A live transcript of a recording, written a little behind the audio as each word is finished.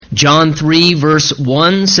John 3 verse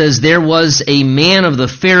 1 says, "There was a man of the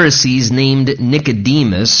Pharisees named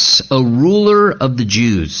Nicodemus, a ruler of the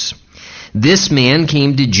Jews. This man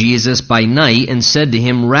came to Jesus by night and said to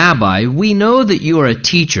him, 'Rabbi, we know that you are a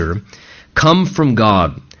teacher come from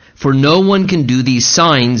God, for no one can do these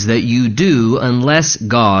signs that you do unless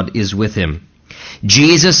God is with him.'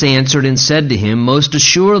 Jesus answered and said to him, 'Most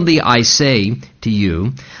assuredly I say to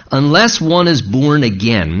you, unless one is born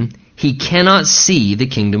again, he cannot see the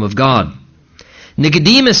kingdom of God.'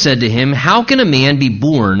 Nicodemus said to him, 'How can a man be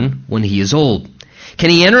born when he is old? Can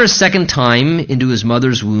he enter a second time into his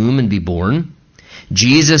mother's womb and be born?'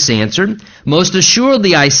 Jesus answered, 'Most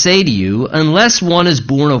assuredly I say to you, unless one is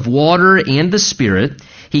born of water and the Spirit,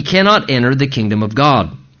 he cannot enter the kingdom of God.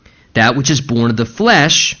 That which is born of the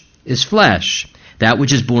flesh is flesh. That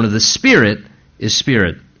which is born of the Spirit is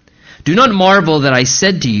spirit. Do not marvel that I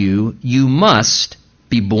said to you, you must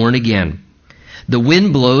be born again. The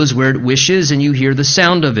wind blows where it wishes, and you hear the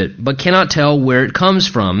sound of it, but cannot tell where it comes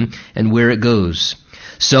from and where it goes.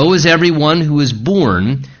 So is everyone who is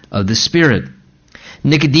born of the Spirit.'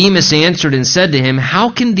 Nicodemus answered and said to him, 'How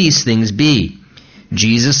can these things be?'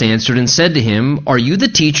 Jesus answered and said to him, 'Are you the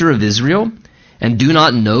teacher of Israel, and do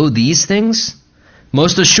not know these things?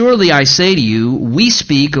 Most assuredly I say to you, we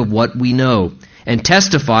speak of what we know, and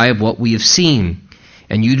testify of what we have seen,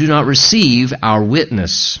 and you do not receive our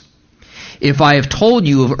witness. If I have told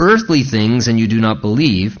you of earthly things and you do not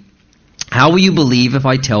believe, how will you believe if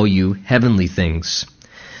I tell you heavenly things?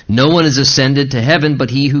 No one is ascended to heaven but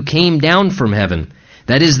he who came down from heaven,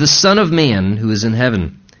 that is the Son of Man who is in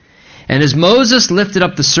heaven. And as Moses lifted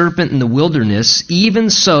up the serpent in the wilderness, even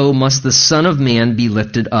so must the Son of Man be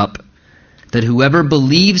lifted up, that whoever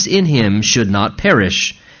believes in him should not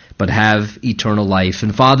perish, but have eternal life.'"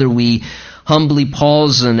 And Father, we humbly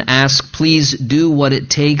pause and ask, please do what it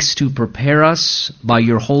takes to prepare us by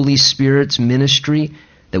your Holy Spirit's ministry,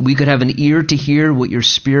 that we could have an ear to hear what your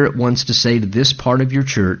Spirit wants to say to this part of your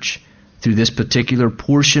church through this particular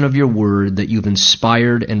portion of your word that you've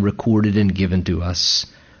inspired and recorded and given to us.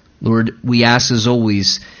 Lord, we ask as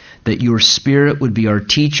always that your Spirit would be our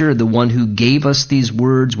teacher, the one who gave us these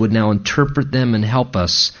words would now interpret them and help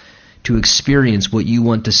us to experience what you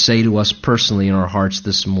want to say to us personally in our hearts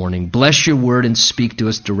this morning. Bless your word and speak to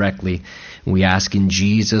us directly. We ask in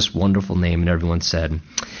Jesus' wonderful name. And everyone said,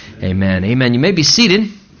 amen. Amen. You may be seated.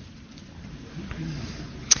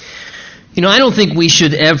 You know, I don't think we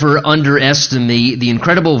should ever underestimate the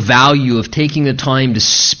incredible value of taking the time to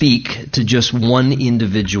speak to just one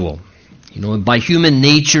individual. You know, by human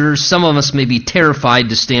nature, some of us may be terrified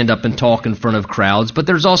to stand up and talk in front of crowds, but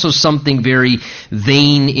there's also something very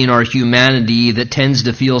vain in our humanity that tends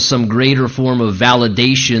to feel some greater form of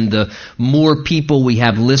validation the more people we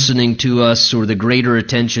have listening to us or the greater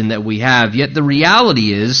attention that we have. Yet the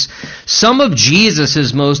reality is, some of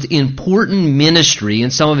Jesus' most important ministry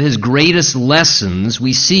and some of his greatest lessons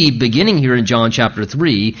we see beginning here in John chapter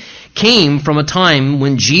 3 came from a time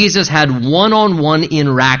when Jesus had one-on-one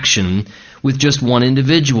interaction with just one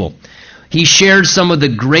individual. He shared some of the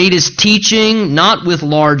greatest teaching, not with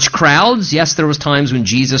large crowds. Yes, there was times when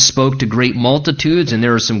Jesus spoke to great multitudes, and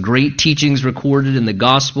there are some great teachings recorded in the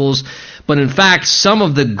Gospels. But in fact, some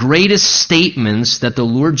of the greatest statements that the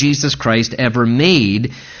Lord Jesus Christ ever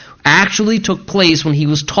made actually took place when he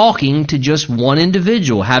was talking to just one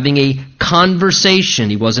individual, having a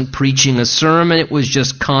conversation. He wasn't preaching a sermon, it was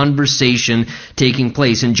just conversation taking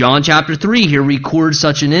place. In John chapter 3 here records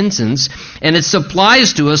such an instance, and it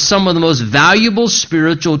supplies to us some of the most valuable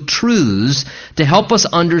spiritual truths to help us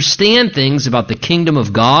understand things about the kingdom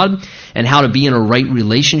of God and how to be in a right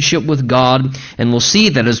relationship with God. And we'll see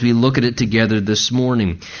that as we look at it together this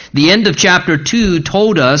morning. The end of chapter 2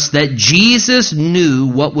 told us that Jesus knew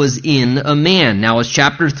what was in a man. Now, as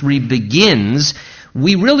chapter 3 begins,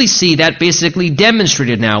 we really see that basically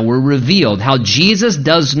demonstrated now. We're revealed how Jesus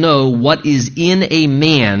does know what is in a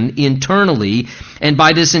man internally. And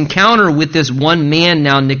by this encounter with this one man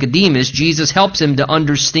now, Nicodemus, Jesus helps him to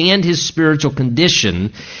understand his spiritual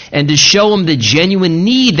condition and to show him the genuine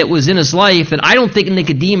need that was in his life that I don't think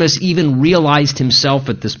Nicodemus even realized himself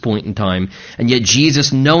at this point in time. And yet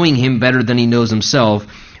Jesus, knowing him better than he knows himself,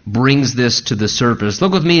 brings this to the surface.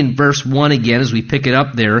 Look with me in verse 1 again as we pick it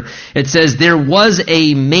up there. It says, "There was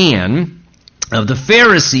a man of the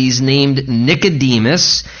Pharisees named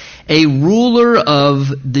Nicodemus, a ruler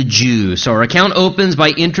of the Jews." So our account opens by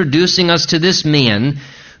introducing us to this man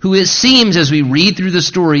who, it seems as we read through the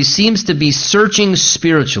story, seems to be searching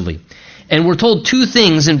spiritually And we're told two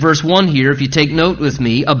things in verse 1 here, if you take note with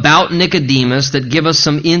me, about Nicodemus that give us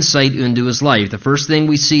some insight into his life. The first thing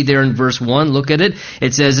we see there in verse 1, look at it,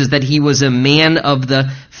 it says is that he was a man of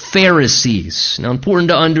the Pharisees. Now, important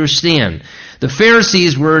to understand, the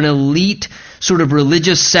Pharisees were an elite sort of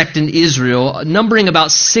religious sect in Israel, numbering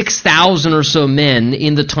about 6,000 or so men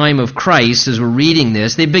in the time of Christ as we're reading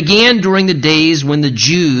this. They began during the days when the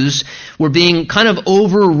Jews were being kind of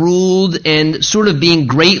overruled and sort of being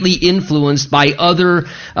greatly influenced by other,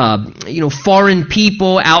 foreign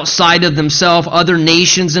people outside of themselves, other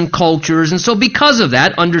nations and cultures. And so because of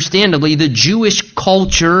that, understandably, the Jewish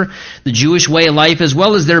culture, the Jewish way of life, as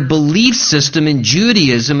well as their belief system in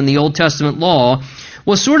Judaism and the Old Testament law,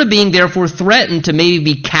 was sort of being therefore threatened to maybe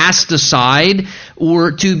be cast aside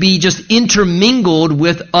or to be just intermingled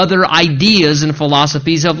with other ideas and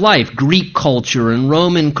philosophies of life, Greek culture and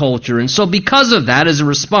Roman culture. And so because of that, as a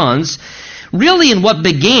response, really in what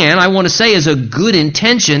began, I want to say, as a good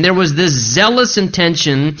intention, there was this zealous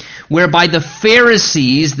intention whereby the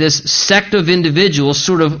Pharisees, this sect of individuals,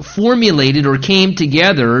 sort of formulated or came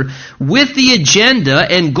together with the agenda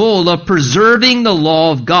and goal of preserving the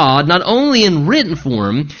law of God, not only in written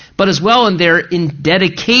form, but as well in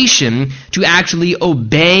dedication to actually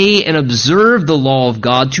obey and observe the law of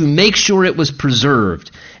God, to make sure it was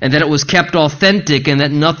preserved and that it was kept authentic and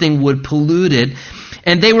that nothing would pollute it.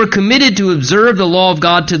 And they were committed to observe the law of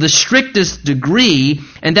God to the strictest degree,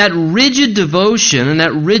 and that rigid devotion and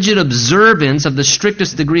that rigid observance of the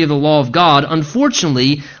strictest degree of the law of God,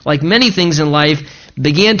 unfortunately, like many things in life,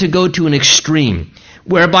 began to go to an extreme,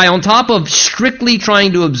 whereby on top of strictly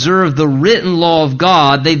trying to observe the written law of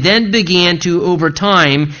God, they then began to, over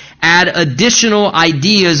time, add additional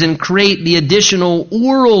ideas and create the additional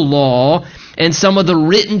oral law and some of the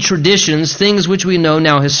written traditions, things which we know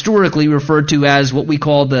now historically referred to as what we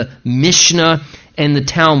call the Mishnah and the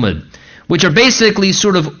Talmud, which are basically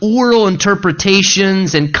sort of oral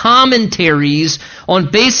interpretations and commentaries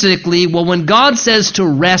on basically, well, when God says to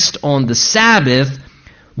rest on the Sabbath,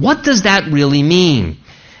 what does that really mean?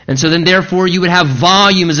 And so then therefore you would have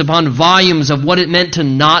volumes upon volumes of what it meant to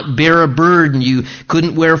not bear a burden. You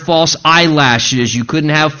couldn't wear false eyelashes. You couldn't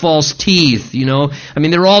have false teeth, I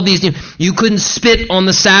mean, there are all these, you couldn't spit on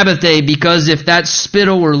the Sabbath day because if that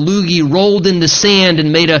spittle or loogie rolled in the sand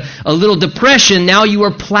and made a little depression, now you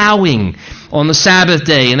are plowing on the Sabbath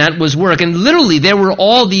day, and that was work. And literally there were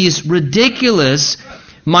all these ridiculous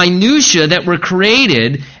minutiae that were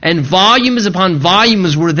created, and volumes upon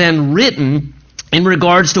volumes were then written in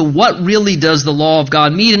regards to what really does the law of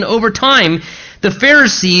God mean. And over time, the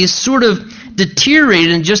Pharisees sort of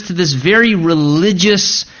deteriorated into just this very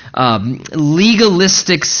religious,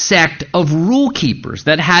 legalistic sect of rule keepers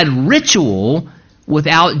that had ritual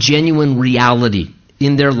without genuine reality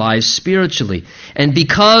in their lives spiritually. And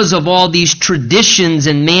because of all these traditions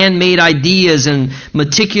and man-made ideas and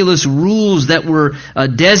meticulous rules that were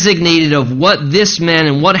designated of what this meant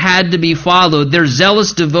and what had to be followed, their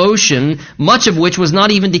zealous devotion, much of which was not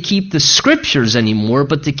even to keep the scriptures anymore,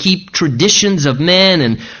 but to keep traditions of men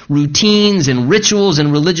and routines and rituals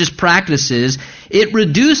and religious practices, it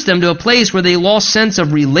reduced them to a place where they lost sense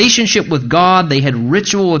of relationship with God, they had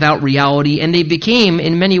ritual without reality, and they became,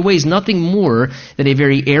 in many ways, nothing more than a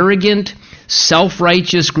very arrogant,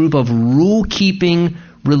 self-righteous group of rule-keeping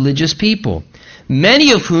religious people,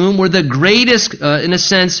 many of whom were the greatest, in a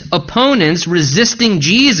sense, opponents resisting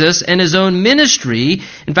Jesus and his own ministry.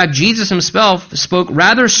 In fact, Jesus himself spoke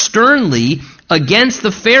rather sternly against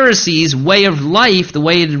the Pharisees' way of life, the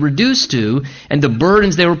way it had reduced to, and the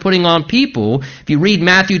burdens they were putting on people. If you read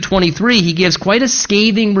Matthew 23, he gives quite a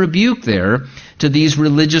scathing rebuke there to these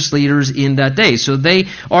religious leaders in that day. So they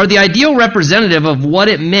are the ideal representative of what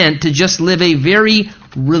it meant to just live a very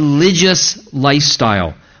religious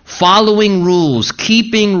lifestyle, following rules,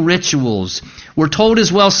 keeping rituals. We're told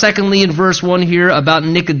as well, secondly, in verse 1 here about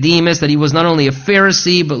Nicodemus, that he was not only a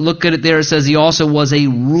Pharisee, but look at it there, it says he also was a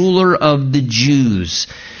ruler of the Jews,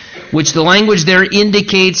 which the language there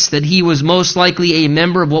indicates that he was most likely a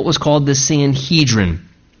member of what was called the Sanhedrin.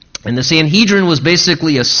 And the Sanhedrin was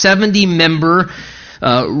basically a 70-member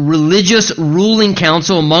religious ruling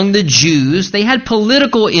council among the Jews. They had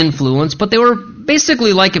political influence, but they were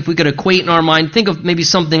basically like, if we could equate in our mind, think of maybe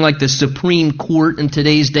something like the Supreme Court in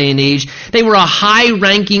today's day and age. They were a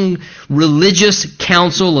high-ranking religious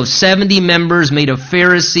council of 70 members made of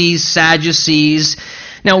Pharisees, Sadducees.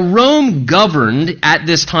 Now, Rome governed at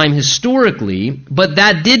this time historically, but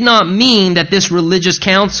that did not mean that this religious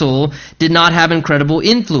council did not have incredible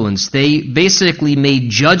influence. They basically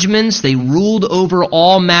made judgments. They ruled over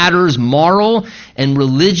all matters moral and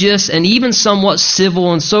religious and even somewhat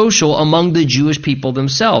civil and social among the Jewish people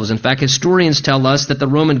themselves. In fact, historians tell us that the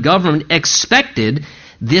Roman government expected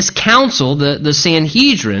this council, the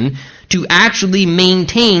Sanhedrin, to actually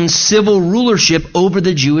maintain civil rulership over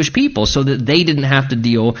the Jewish people so that they didn't have to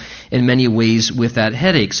deal in many ways with that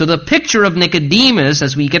headache. So the picture of Nicodemus,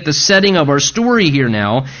 as we get the setting of our story here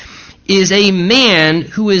now, is a man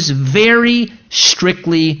who is very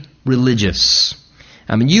strictly religious.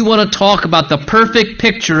 I mean, you want to talk about the perfect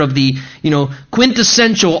picture of the,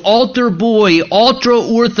 quintessential altar boy,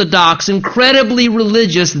 ultra-orthodox, incredibly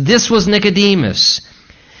religious. This was Nicodemus.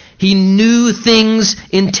 He knew things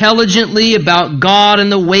intelligently about God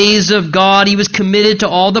and the ways of God. He was committed to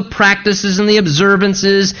all the practices and the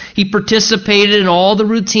observances. He participated in all the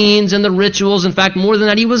routines and the rituals. In fact, more than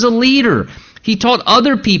that, he was a leader. He taught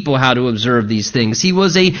other people how to observe these things. He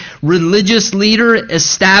was a religious leader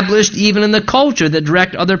established even in the culture that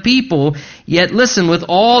direct other people. Yet, listen, with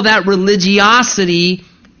all that religiosity,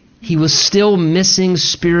 he was still missing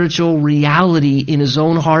spiritual reality in his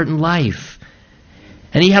own heart and life.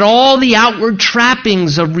 And he had all the outward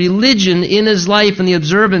trappings of religion in his life and the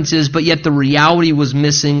observances, but yet the reality was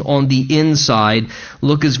missing on the inside.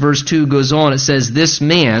 Look as verse 2 goes on. It says, this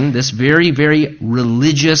man, this very, very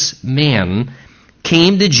religious man,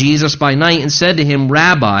 came to Jesus by night and said to him,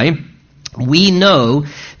 Rabbi, we know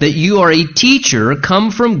that you are a teacher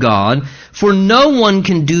come from God, for no one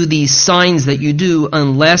can do these signs that you do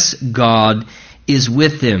unless God is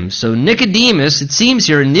with him. So Nicodemus, it seems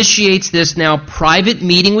here, initiates this now private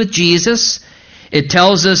meeting with Jesus. It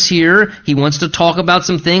tells us here he wants to talk about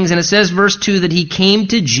some things, and it says, verse 2, that he came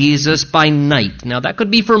to Jesus by night. Now that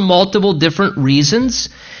could be for multiple different reasons.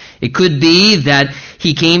 It could be that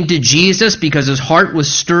he came to Jesus because his heart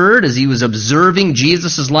was stirred as he was observing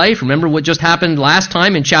Jesus' life. Remember what just happened last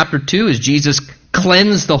time in chapter 2 as Jesus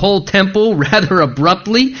cleansed the whole temple rather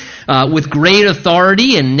abruptly with great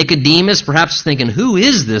authority, and Nicodemus perhaps thinking, who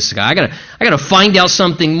is this guy? I gotta find out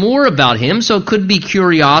something more about him. So it could be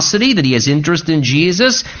curiosity that he has interest in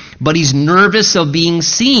Jesus, but he's nervous of being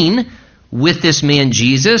seen with this man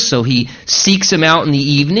Jesus, so he seeks him out in the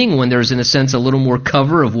evening when there's, in a sense, a little more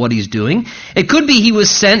cover of what he's doing. It could be he was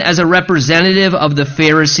sent as a representative of the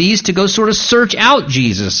Pharisees to go sort of search out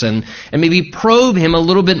Jesus and maybe probe him a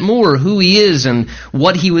little bit more, who he is and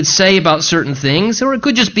what he would say about certain things. Or it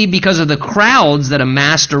could just be because of the crowds that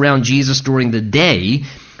amassed around Jesus during the day,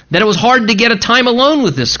 that it was hard to get a time alone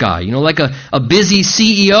with this guy. Like a busy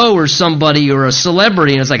CEO or somebody or a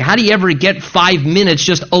celebrity. And it's like, how do you ever get 5 minutes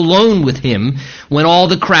just alone with him when all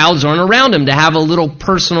the crowds aren't around him to have a little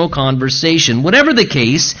personal conversation? Whatever the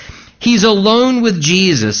case, he's alone with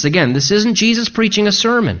Jesus. Again, this isn't Jesus preaching a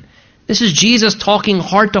sermon. This is Jesus talking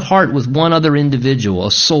heart to heart with one other individual,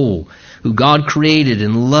 a soul who God created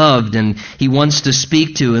and loved and he wants to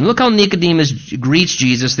speak to. And look how Nicodemus greets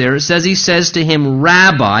Jesus there. It says he says to him,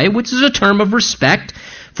 Rabbi, which is a term of respect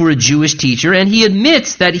for a Jewish teacher. And he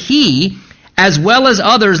admits that he, as well as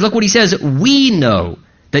others, look what he says, we know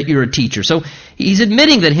that you're a teacher. So he's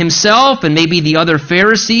admitting that himself and maybe the other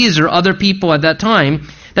Pharisees or other people at that time,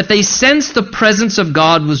 that they sensed the presence of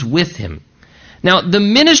God was with him. Now, the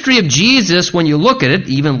ministry of Jesus, when you look at it,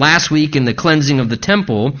 even last week in the cleansing of the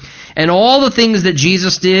temple, and all the things that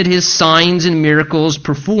Jesus did, his signs and miracles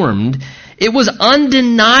performed, it was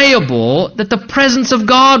undeniable that the presence of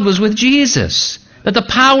God was with Jesus, that the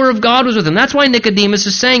power of God was with him. That's why Nicodemus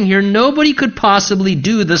is saying here, nobody could possibly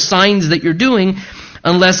do the signs that you're doing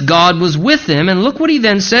unless God was with him. And look what he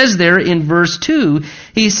then says there in verse 2.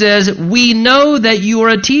 He says, we know that you are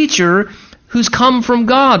a teacher who's come from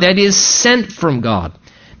God, that is, sent from God.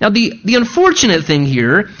 Now, the unfortunate thing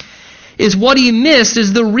here is what he missed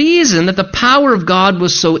is the reason that the power of God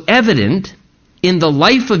was so evident in the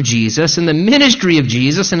life of Jesus, in the ministry of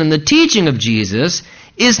Jesus, and in the teaching of Jesus,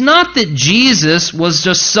 is not that Jesus was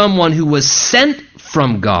just someone who was sent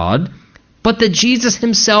from God, but that Jesus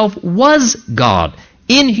himself was God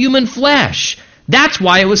in human flesh. That's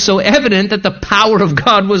why it was so evident that the power of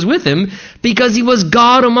God was with him, because he was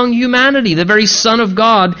God among humanity, the very Son of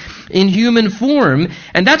God in human form.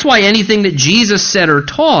 And that's why anything that Jesus said or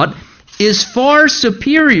taught is far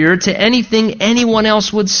superior to anything anyone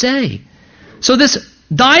else would say. So this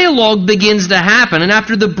dialogue begins to happen, and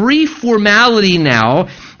after the brief formality now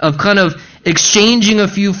of kind of exchanging a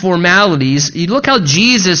few formalities, you look how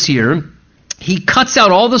Jesus here he cuts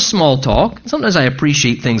out all the small talk. Sometimes I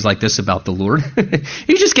appreciate things like this about the Lord.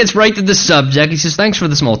 He just gets right to the subject. He says, thanks for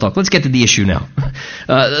the small talk. Let's get to the issue now.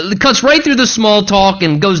 Cuts right through the small talk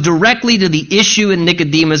and goes directly to the issue in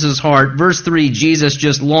Nicodemus' heart. Verse 3, Jesus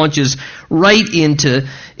just launches right into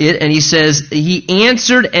it, and he says, he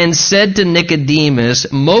answered and said to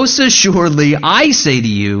Nicodemus, most assuredly I say to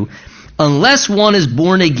you, unless one is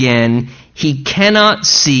born again, he cannot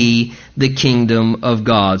see the kingdom of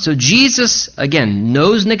God. So Jesus, again,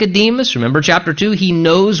 knows Nicodemus. Remember chapter 2? He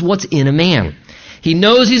knows what's in a man. He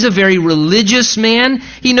knows he's a very religious man.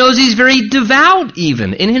 He knows he's very devout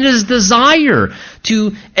even in his desire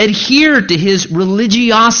to adhere to his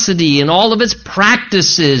religiosity and all of its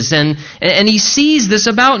practices. And he sees this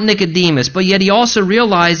about Nicodemus, but yet he also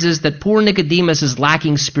realizes that poor Nicodemus is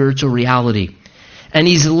lacking spiritual reality. And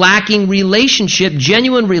he's lacking relationship,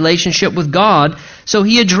 genuine relationship with God. So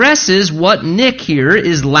he addresses what Nick here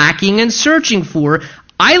is lacking and searching for.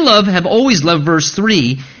 I have always loved verse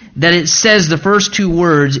 3, that it says the first two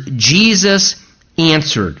words, Jesus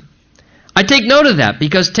answered. I take note of that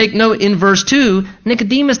because take note in verse 2,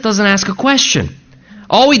 Nicodemus doesn't ask a question.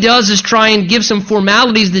 All he does is try and give some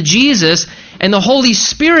formalities to Jesus, and the Holy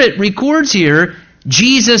Spirit records here,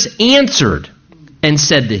 Jesus answered and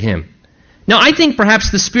said to him. Now, I think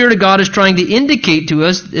perhaps the Spirit of God is trying to indicate to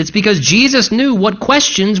us it's because Jesus knew what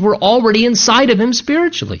questions were already inside of him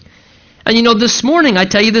spiritually. And this morning I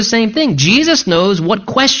tell you the same thing. Jesus knows what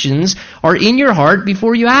questions are in your heart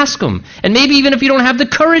before you ask them. And maybe even if you don't have the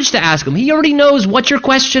courage to ask them, he already knows what you're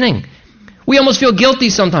questioning. We almost feel guilty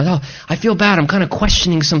sometimes. Oh, I feel bad. I'm kind of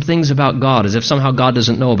questioning some things about God as if somehow God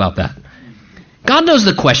doesn't know about that. God knows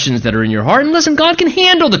the questions that are in your heart. And listen, God can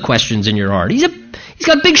handle the questions in your heart. He's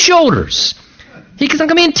got big shoulders. He's not going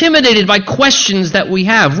to be intimidated by questions that we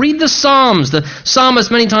have. Read the Psalms. The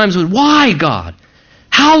psalmist many times would, why, God?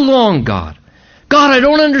 How long, God? God, I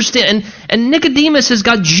don't understand. And Nicodemus has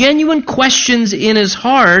got genuine questions in his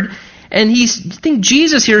heart, and I think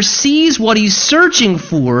Jesus here sees what he's searching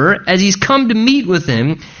for as he's come to meet with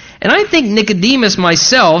him. And I think Nicodemus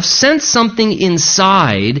myself sensed something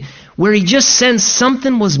inside where he just sensed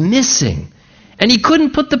something was missing. And he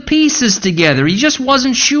couldn't put the pieces together. He just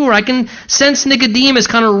wasn't sure. I can sense Nicodemus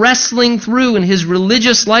kind of wrestling through in his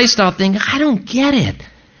religious lifestyle thinking, I don't get it.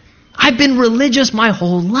 I've been religious my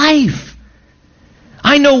whole life.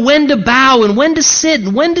 I know when to bow and when to sit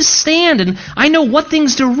and when to stand. And I know what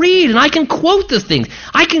things to read. And I can quote the things.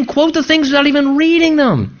 I can quote the things without even reading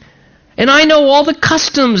them. And I know all the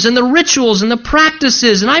customs and the rituals and the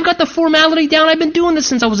practices. And I've got the formality down. I've been doing this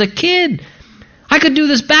since I was a kid. I could do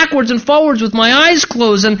this backwards and forwards with my eyes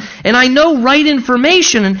closed, and I know right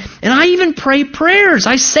information, and I even pray prayers.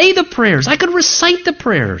 I say the prayers. I could recite the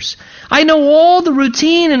prayers. I know all the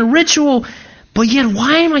routine and ritual, but yet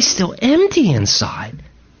why am I still empty inside?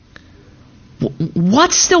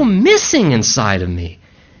 What's still missing inside of me?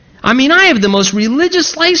 I mean, I have the most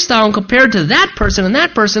religious lifestyle compared to that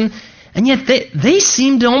person, and yet they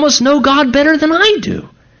seem to almost know God better than I do.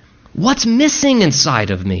 What's missing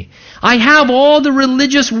inside of me? I have all the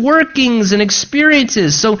religious workings and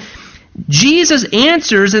experiences. So Jesus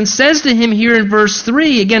answers and says to him here in verse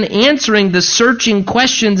 3, again answering the searching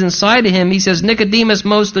questions inside of him, he says, Nicodemus,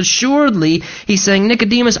 most assuredly, he's saying,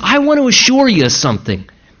 Nicodemus, I want to assure you something.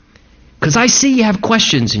 Because I see you have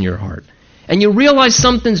questions in your heart. And you realize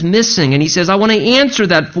something's missing. And he says, I want to answer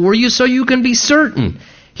that for you so you can be certain.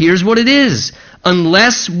 Here's what it is.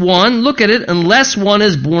 Unless one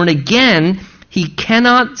is born again, he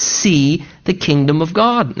cannot see the kingdom of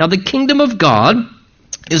God. Now, the kingdom of God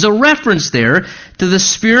is a reference there to the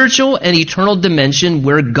spiritual and eternal dimension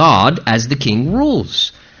where God, as the king,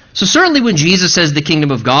 rules. So certainly when Jesus says the kingdom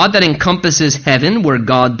of God, that encompasses heaven where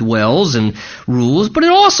God dwells and rules, but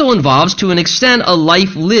it also involves, to an extent, a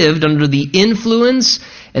life lived under the influence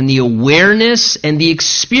and the awareness and the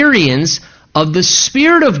experience of the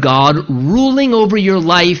Spirit of God ruling over your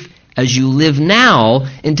life as you live now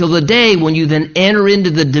until the day when you then enter into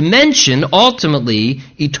the dimension, ultimately,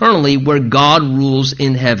 eternally, where God rules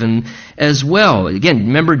in heaven as well. Again,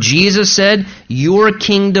 remember Jesus said, your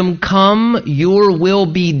kingdom come, your will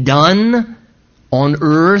be done on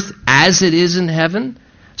earth as it is in heaven.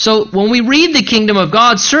 So when we read the kingdom of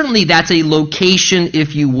God, certainly that's a location,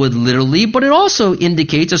 if you would, literally, but it also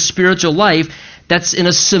indicates a spiritual life that's in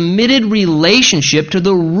a submitted relationship to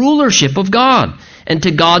the rulership of God and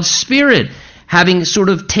to God's Spirit, having sort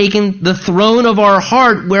of taken the throne of our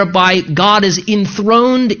heart whereby God is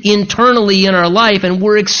enthroned internally in our life and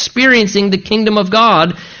we're experiencing the kingdom of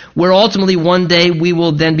God, where ultimately one day we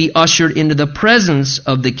will then be ushered into the presence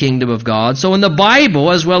of the kingdom of God. So in the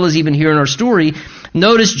Bible, as well as even here in our story,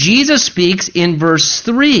 Notice Jesus speaks in verse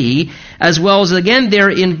 3, as well as again there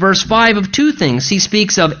in verse 5 of two things. He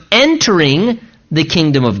speaks of entering the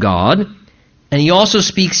kingdom of God, and he also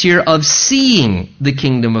speaks here of seeing the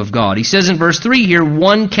kingdom of God. He says in verse 3 here,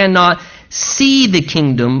 one cannot see the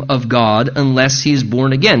kingdom of God unless he is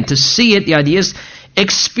born again. To see it, the idea is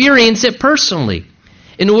experience it personally.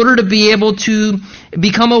 In order to be able to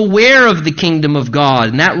become aware of the kingdom of God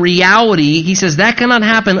and that reality, he says that cannot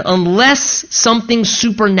happen unless something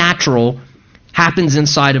supernatural happens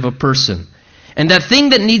inside of a person. And that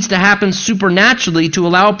thing that needs to happen supernaturally to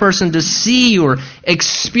allow a person to see or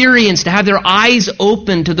experience, to have their eyes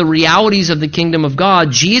open to the realities of the kingdom of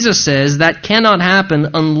God, Jesus says that cannot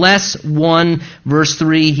happen unless one, verse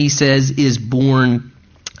 3, he says, is born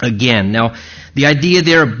again. Now, the idea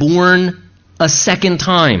there, born a second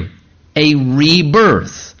time, a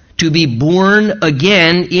rebirth. To be born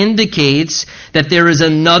again indicates that there is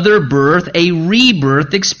another birth, a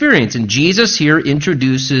rebirth experience. And Jesus here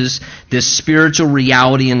introduces this spiritual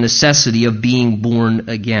reality and necessity of being born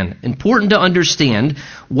again. Important to understand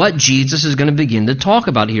what Jesus is going to begin to talk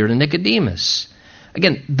about here to Nicodemus.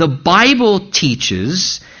 Again, the Bible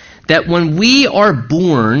teaches that when we are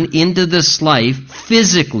born into this life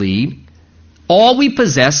physically, all we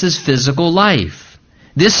possess is physical life.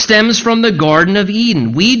 This stems from the Garden of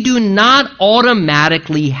Eden. We do not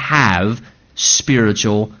automatically have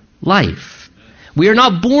spiritual life. We are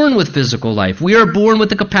not born with physical life. We are born with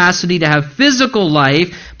the capacity to have physical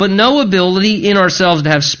life, but no ability in ourselves to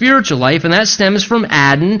have spiritual life, and that stems from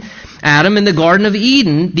Adam in the Garden of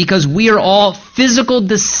Eden, because we are all physical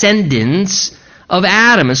descendants of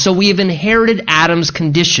Adam. And so we have inherited Adam's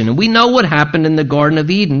condition. And we know what happened in the Garden of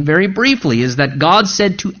Eden very briefly, is that God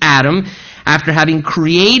said to Adam, after having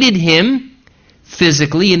created him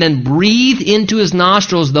physically and then breathed into his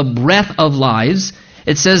nostrils the breath of lives,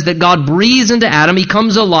 it says that God breathes into Adam, he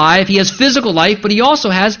comes alive, he has physical life, but he also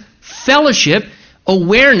has fellowship,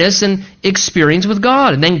 awareness, and experience with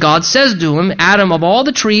God. And then God says to him, Adam, of all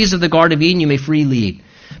the trees of the Garden of Eden you may freely eat,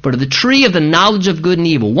 but of the tree of the knowledge of good and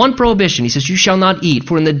evil, one prohibition, he says, you shall not eat,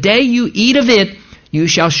 for in the day you eat of it, you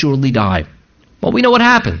shall surely die. Well, we know what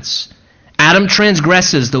happens. Adam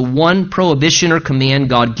transgresses the one prohibition or command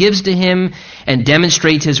God gives to him and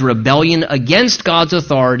demonstrates his rebellion against God's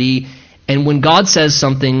authority. And when God says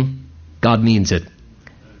something, God means it.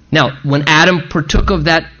 Now, when Adam partook of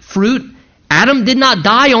that fruit, Adam did not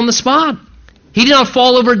die on the spot. He did not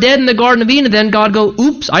fall over dead in the Garden of Eden and then God go,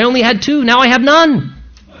 oops, I only had two, now I have none.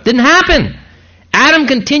 Didn't happen. Adam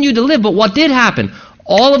continued to live, but what did happen?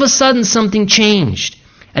 All of a sudden something changed.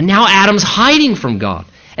 And now Adam's hiding from God.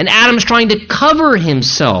 And Adam's trying to cover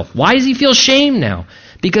himself. Why does he feel shame now?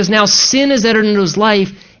 Because now sin has entered into his life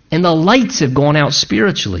and the lights have gone out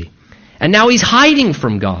spiritually. And now he's hiding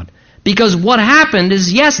from God. Because what happened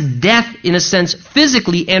is, yes, death in a sense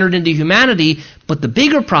physically entered into humanity, but the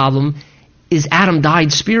bigger problem is Adam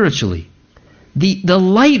died spiritually. The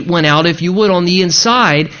light went out, if you would, on the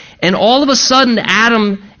inside, and all of a sudden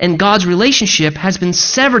Adam and God's relationship has been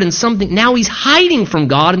severed in something. Now he's hiding from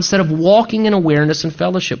God instead of walking in awareness and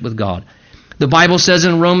fellowship with God. The Bible says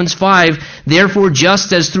in Romans 5, therefore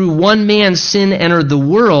just as through one man sin entered the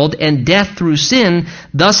world, and death through sin,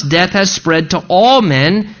 thus death has spread to all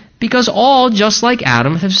men, because all, just like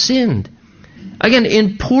Adam, have sinned. Again,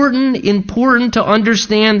 important to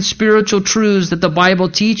understand spiritual truths that the Bible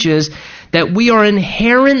teaches, that we are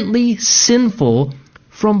inherently sinful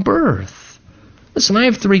from birth. Listen, I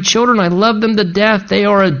have 3 children. I love them to death. They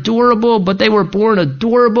are adorable, but they were born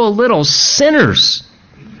adorable little sinners.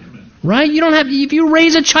 Right? If you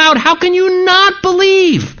raise a child, how can you not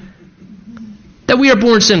believe that we are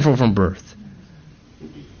born sinful from birth?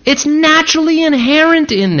 It's naturally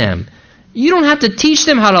inherent in them. You don't have to teach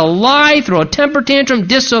them how to lie, throw a temper tantrum,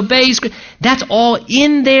 disobey. That's all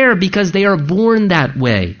in there because they are born that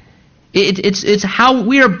way. It's how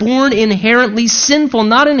we are born inherently sinful,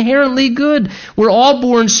 not inherently good. We're all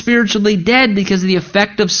born spiritually dead because of the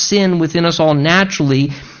effect of sin within us all naturally.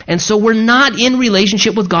 And so we're not in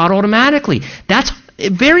relationship with God automatically. That's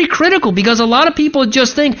very critical because a lot of people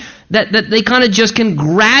just think that they kind of just can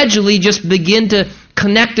gradually just begin to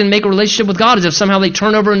connect and make a relationship with God as if somehow they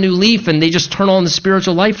turn over a new leaf and they just turn on the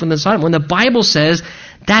spiritual life from the side. When the Bible says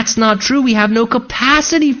that's not true, we have no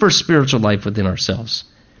capacity for spiritual life within ourselves.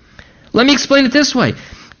 Let me explain it this way.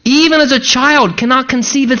 Even as a child cannot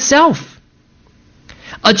conceive itself.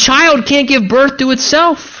 A child can't give birth to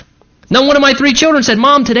itself. Now, one of my 3 children said,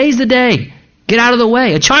 Mom, today's the day. Get out of the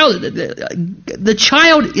way. The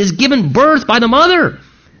child is given birth by the mother.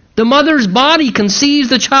 The mother's body conceives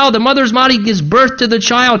the child. The mother's body gives birth to the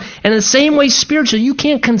child. And in the same way, spiritually, you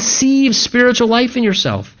can't conceive spiritual life in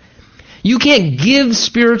yourself. You can't give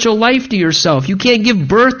spiritual life to yourself. You can't give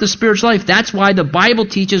birth to spiritual life. That's why the Bible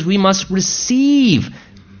teaches we must receive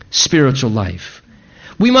spiritual life.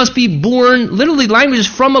 We must be born, literally language,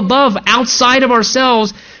 from above, outside of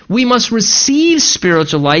ourselves. We must receive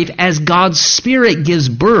spiritual life as God's Spirit gives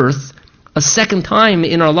birth a second time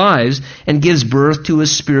in our lives and gives birth to a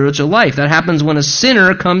spiritual life. That happens when a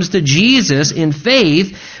sinner comes to Jesus in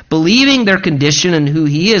faith, believing their condition and who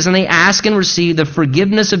He is, and they ask and receive the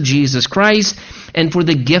forgiveness of Jesus Christ and for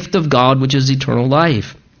the gift of God, which is eternal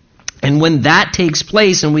life. And when that takes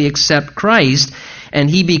place and we accept Christ and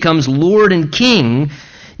He becomes Lord and King,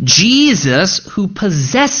 Jesus, who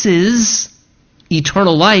possesses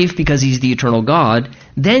eternal life because He's the eternal God,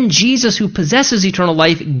 then Jesus, who possesses eternal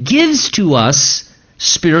life, gives to us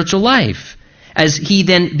spiritual life. As He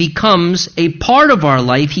then becomes a part of our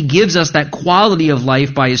life, He gives us that quality of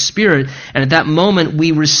life by His Spirit, and at that moment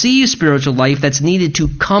we receive spiritual life that's needed to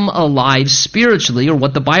come alive spiritually, or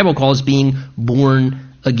what the Bible calls being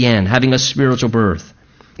born again, having a spiritual birth.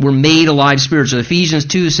 We're made alive spiritually. Ephesians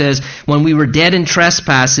 2 says, when we were dead in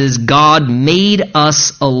trespasses, God made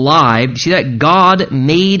us alive. You see that? God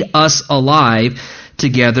made us alive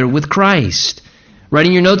together with Christ. Write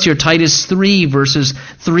in your notes here, Titus 3, verses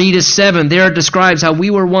 3 to 7. There it describes how we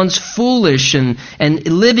were once foolish and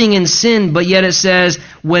living in sin, but yet it says,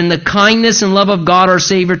 when the kindness and love of God our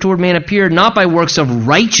Savior toward man appeared, not by works of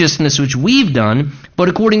righteousness which we've done, but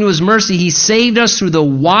according to His mercy, He saved us through the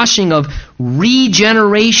washing of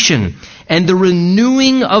regeneration and the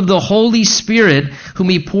renewing of the Holy Spirit, whom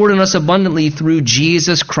He poured on us abundantly through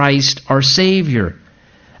Jesus Christ our Savior.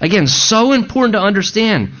 Again, so important to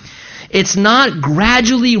understand. It's not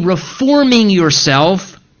gradually reforming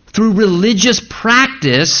yourself through religious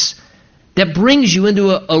practice that brings you into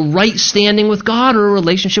a right standing with God or a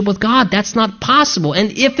relationship with God. That's not possible.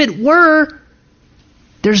 And if it were,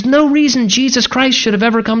 there's no reason Jesus Christ should have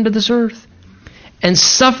ever come to this earth and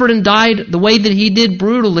suffered and died the way that He did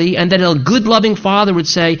brutally, and that a good loving Father would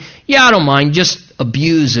say, yeah, I don't mind, just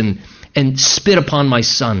abuse and spit upon my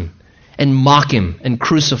Son and mock Him and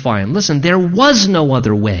crucify Him. Listen, there was no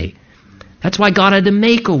other way. That's why God had to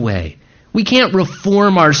make a way. We can't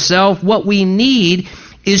reform ourselves. What we need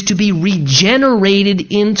is to be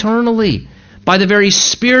regenerated internally by the very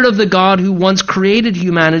Spirit of the God who once created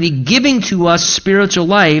humanity, giving to us spiritual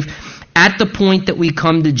life at the point that we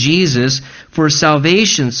come to Jesus for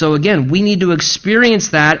salvation. So again, we need to experience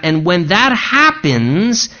that, and when that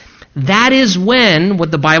happens, that is when, what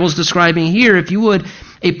the Bible is describing here, if you would,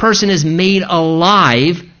 a person is made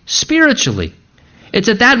alive spiritually. It's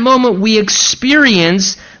at that moment we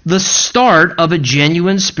experience the start of a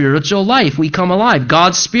genuine spiritual life. We come alive.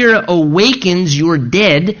 God's Spirit awakens your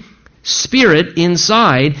dead spirit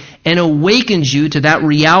inside and awakens you to that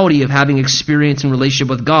reality of having experience in relationship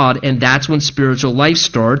with God, and that's when spiritual life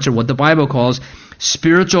starts, or what the Bible calls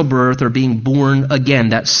spiritual birth, or being born again,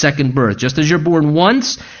 that second birth. Just as you're born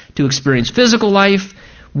once to experience physical life,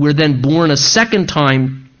 we're then born a second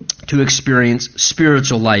time to experience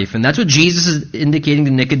spiritual life. And that's what Jesus is indicating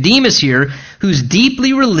to Nicodemus here, who's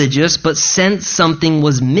deeply religious but sensed something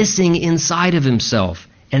was missing inside of himself.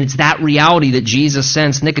 And it's that reality that Jesus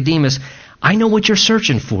sensed. Nicodemus, I know what you're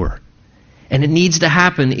searching for, and it needs to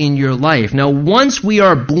happen in your life. Now, once we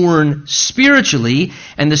are born spiritually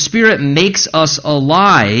and the Spirit makes us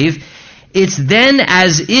alive, it's then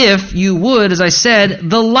as if you would, as I said,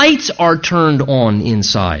 the lights are turned on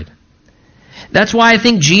inside. That's why I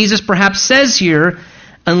think Jesus perhaps says here,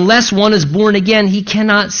 unless one is born again, he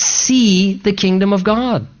cannot see the kingdom of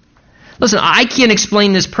God. Listen, I can't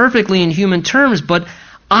explain this perfectly in human terms, but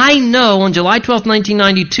I know on July 12th,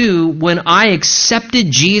 1992, when I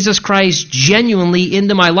accepted Jesus Christ genuinely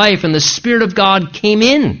into my life and the Spirit of God came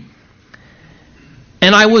in,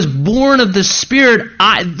 and I was born of the Spirit,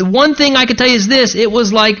 the one thing I could tell you is this: it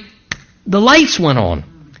was like the lights went on.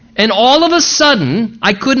 And all of a sudden,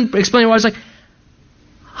 I couldn't explain why. I was like,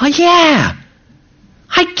 oh yeah,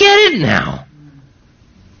 I get it now.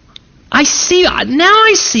 I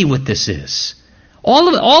see what this is.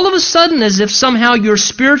 All of a sudden, as if somehow your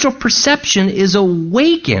spiritual perception is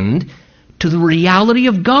awakened to the reality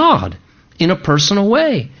of God in a personal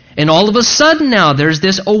way. And all of a sudden now there's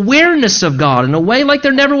this awareness of God in a way like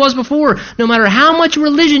there never was before, no matter how much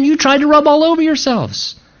religion you tried to rub all over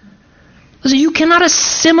yourselves. Listen, you cannot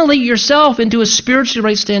assimilate yourself into a spiritually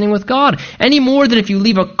right standing with God any more than if you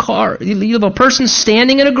leave a person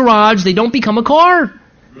standing in a garage, they don't become a car.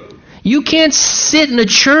 You can't sit in a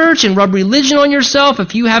church and rub religion on yourself.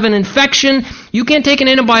 If you have an infection, you can't take an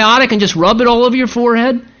antibiotic and just rub it all over your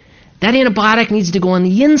forehead. That antibiotic needs to go on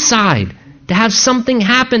the inside to have something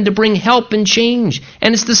happen to bring help and change.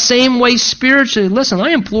 And it's the same way spiritually. Listen, I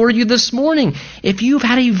implore you this morning, if you've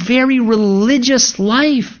had a very religious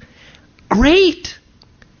life, great.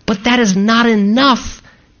 But that is not enough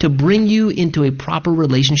to bring you into a proper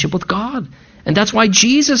relationship with God. And that's why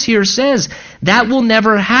Jesus here says that will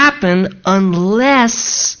never happen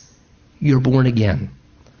unless you're born again.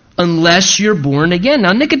 Unless you're born again.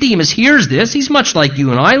 Now Nicodemus hears this. He's much like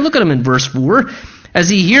you and I. Look at him in verse 4. As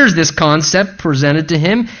he hears this concept presented to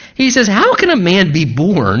him, he says, how can a man be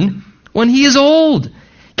born when he is old?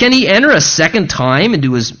 Can he enter a second time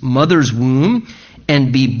into his mother's womb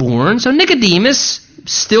and be born? So Nicodemus,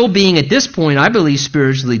 still being at this point, I believe,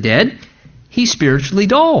 spiritually dead, he's spiritually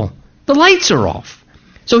dull. The lights are off.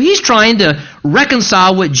 So he's trying to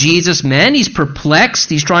reconcile what Jesus meant. He's perplexed.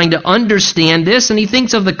 He's trying to understand this, and he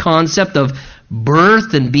thinks of the concept of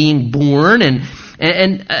birth and being born, and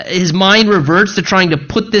his mind reverts to trying to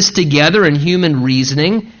put this together in human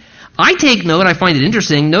reasoning. I take note, I find it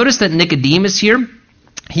interesting. Notice that Nicodemus here,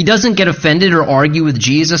 he doesn't get offended or argue with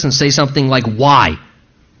Jesus and say something like, why?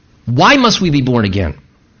 Why must we be born again?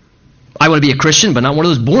 I want to be a Christian, but not one of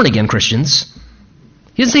those born-again Christians.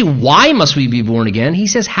 He doesn't say, why must we be born again? He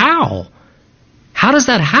says, how? How does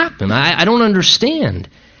that happen? I don't understand.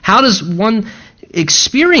 How does one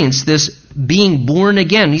experience this being born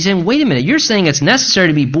again? He's saying, wait a minute, you're saying it's necessary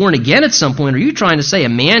to be born again at some point. Are you trying to say a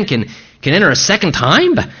man can enter a second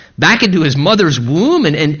time back into his mother's womb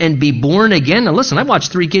and be born again? Now listen, I've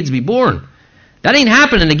watched 3 kids be born. That ain't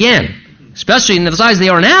happening again, especially in the size they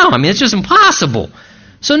are now. I mean, it's just impossible.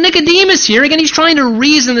 So Nicodemus here, again, he's trying to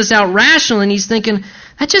reason this out rationally, and he's thinking,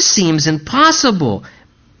 that just seems impossible.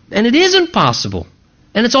 And it is impossible.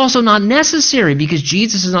 And it's also not necessary, because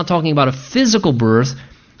Jesus is not talking about a physical birth.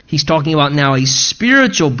 He's talking about now a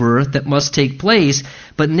spiritual birth that must take place.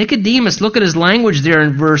 But Nicodemus, look at his language there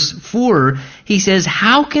in verse 4. He says,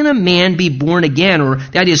 how can a man be born again? Or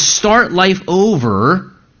that is, start life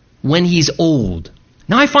over when he's old.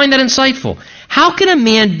 Now I find that insightful. How can a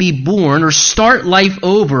man be born or start life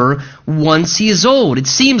over once he is old? It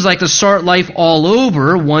seems like to start life all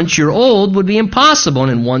over once you're old would be impossible.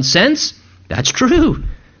 And in one sense, that's true.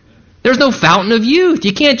 There's no fountain of youth.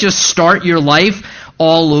 You can't just start your life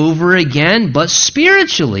all over again. But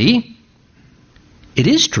spiritually, it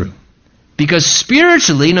is true. Because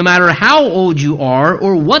spiritually, no matter how old you are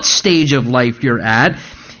or what stage of life you're at,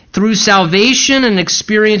 through salvation and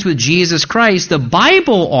experience with Jesus Christ, the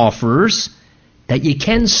Bible offers that you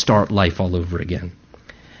can start life all over again.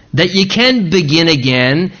 That you can begin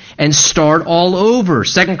again and start all over.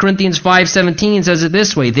 2 Corinthians 5:17 says it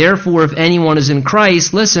this way, therefore, if anyone is in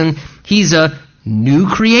Christ, listen, he's a new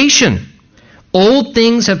creation. Old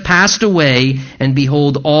things have passed away, and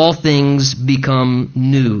behold, all things become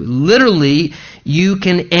new. Literally, you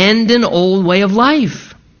can end an old way of life.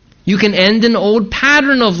 You can end an old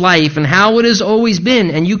pattern of life and how it has always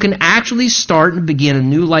been, and you can actually start and begin a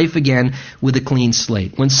new life again with a clean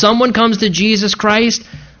slate. When someone comes to Jesus Christ,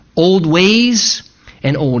 old ways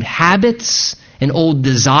and old habits and old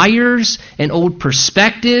desires and old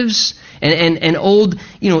perspectives and old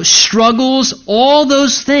struggles, all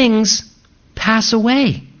those things pass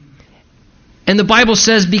away. And the Bible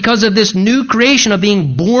says because of this new creation of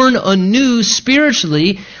being born anew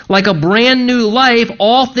spiritually, like a brand new life,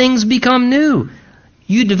 all things become new.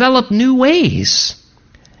 You develop new ways.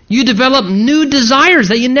 You develop new desires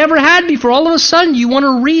that you never had before. All of a sudden you want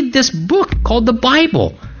to read this book called the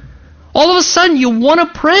Bible. All of a sudden you want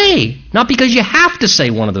to pray. Not because you have to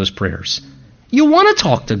say one of those prayers. You want to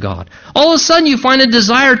talk to God. All of a sudden you find a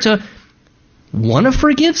desire to want to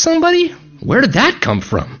forgive somebody? Where did that come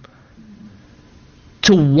from?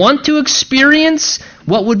 To want to experience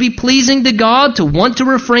what would be pleasing to God, to want to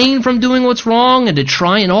refrain from doing what's wrong, and to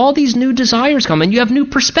try, and all these new desires come, and you have new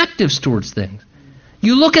perspectives towards things.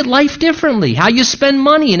 You look at life differently, how you spend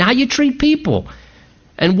money and how you treat people,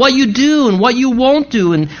 and what you do and what you won't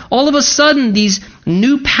do, and all of a sudden these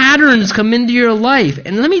new patterns come into your life.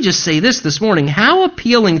 And let me just say this morning, how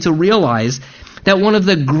appealing to realize that one of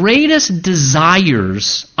the greatest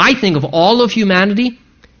desires, I think, of all of humanity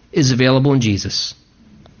is available in Jesus.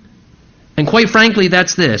 And quite frankly,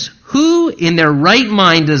 that's this. Who in their right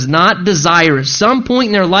mind does not desire at some point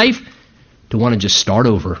in their life to want to just start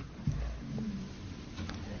over?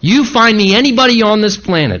 You find me anybody on this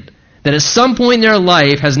planet that at some point in their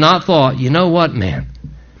life has not thought, you know what, man,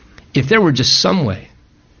 if there were just some way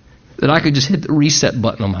that I could just hit the reset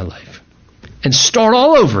button on my life and start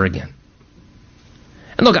all over again.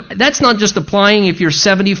 And And look, that's not just applying if you're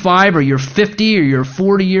 75 or you're 50 or you're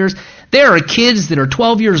 40 years. There are kids that are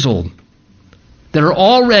 12 years old that are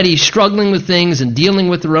already struggling with things and dealing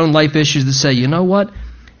with their own life issues that say, you know what?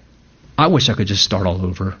 I wish I could just start all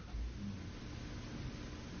over.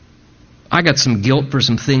 I got some guilt for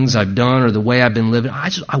some things I've done or the way I've been living.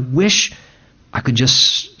 I wish I could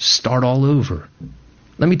just start all over.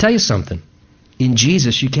 Let me tell you something. In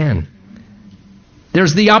Jesus, you can.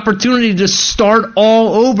 There's the opportunity to start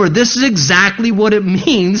all over. This is exactly what it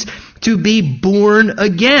means to be born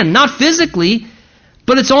again. Not physically,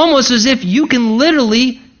 but it's almost as if you can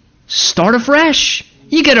literally start afresh.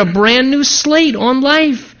 You get a brand new slate on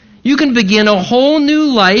life. You can begin a whole new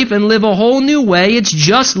life and live a whole new way. It's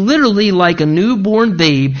just literally like a newborn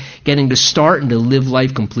babe getting to start and to live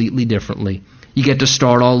life completely differently. You get to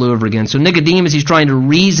start all over again. So Nicodemus, he's trying to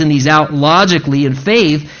reason these out logically in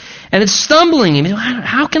faith, and it's stumbling him.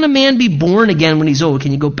 How can a man be born again when he's old?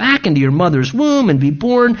 Can you go back into your mother's womb and be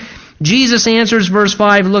born? Jesus answers, verse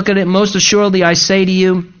 5, look at it. Most assuredly I say to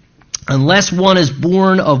you, unless one is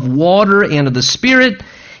born of water and of the Spirit,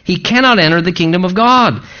 he cannot enter the kingdom of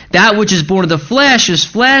God. That which is born of the flesh is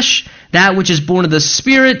flesh. That which is born of the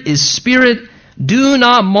Spirit is spirit. Do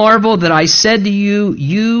not marvel that I said to you,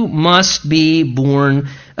 you must be born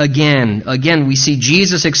again. Again, we see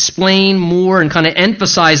Jesus explain more and kind of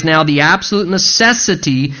emphasize now the absolute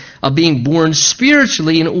necessity of being born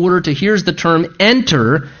spiritually in order to, here's the term,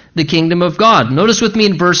 enter the kingdom of God. Notice with me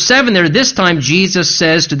in verse 7 there, this time Jesus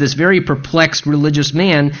says to this very perplexed religious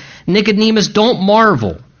man, Nicodemus, don't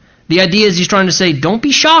marvel. The idea is he's trying to say, don't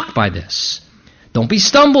be shocked by this. Don't be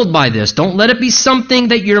stumbled by this. Don't let it be something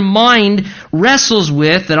that your mind wrestles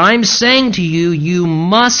with, that I'm saying to you, you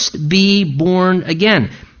must be born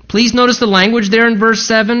again. Please notice the language there in verse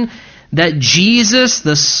 7, that Jesus,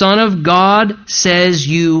 the Son of God, says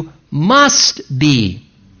you must be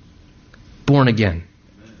born again.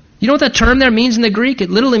 You know what that term there means in the Greek? It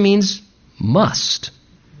literally means must.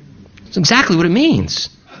 That's exactly what it means.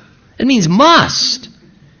 It means must.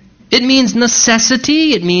 It means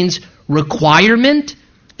necessity. It means requirement.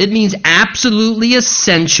 It means absolutely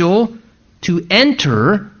essential to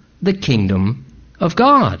enter the kingdom of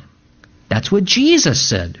God. That's what Jesus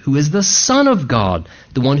said, who is the Son of God,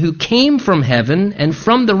 the one who came from heaven and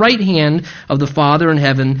from the right hand of the Father in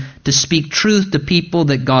heaven to speak truth to people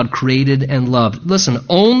that God created and loved. Listen,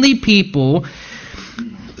 only people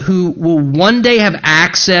who will one day have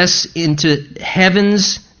access into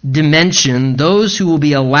heaven's dimension, those who will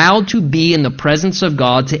be allowed to be in the presence of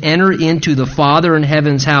God, to enter into the Father in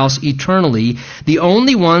heaven's house eternally, the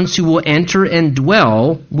only ones who will enter and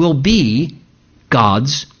dwell will be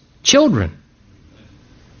God's children.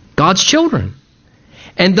 God's children.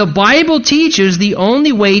 And the Bible teaches the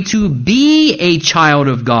only way to be a child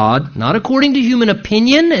of God, not according to human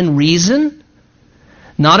opinion and reason,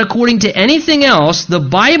 not according to anything else, the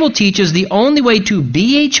Bible teaches the only way to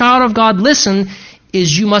be a child of God, listen,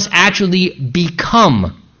 is you must actually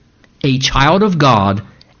become a child of God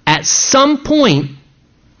at some point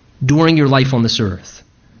during your life on this earth.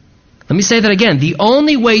 Let me say that again. The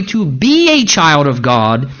only way to be a child of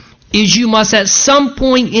God is you must at some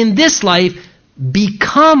point in this life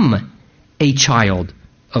become a child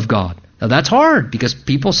of God. Now that's hard because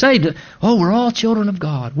people say, oh, we're all children of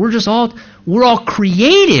God. We're all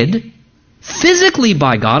created physically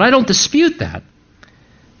by God. I don't dispute that.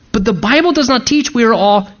 But the Bible does not teach we are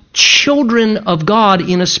all children of God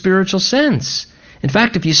in a spiritual sense. In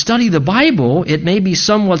fact, if you study the Bible, it may be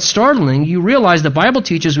somewhat startling. You realize the Bible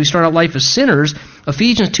teaches we start out life as sinners.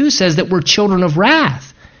 Ephesians 2 says that we're children of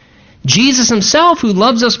wrath. Jesus himself, who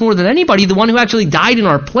loves us more than anybody, the one who actually died in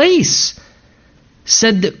our place,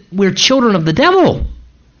 said that we're children of the devil.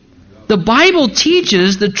 The Bible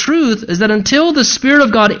teaches the truth is that until the Spirit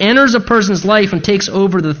of God enters a person's life and takes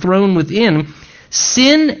over the throne within,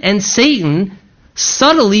 sin and Satan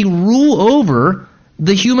subtly rule over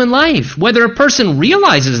the human life, whether a person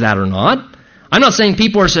realizes that or not. I'm not saying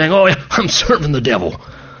people are saying, oh, I'm serving the devil.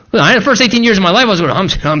 The first 18 years of my life, I was going,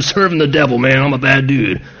 I'm serving the devil, man. I'm a bad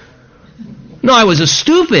dude. No, I was a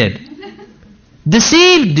stupid,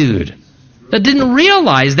 deceived dude that didn't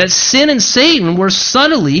realize that sin and Satan were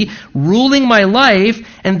subtly ruling my life,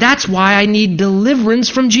 and that's why I need deliverance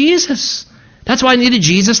from Jesus. That's why I needed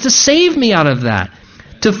Jesus to save me out of that,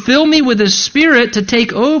 to fill me with His Spirit, to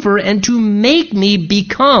take over, and to make me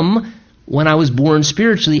become, when I was born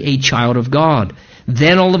spiritually, a child of God.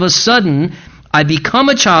 Then all of a sudden, I become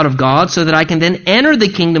a child of God so that I can then enter the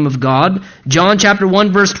kingdom of God. John chapter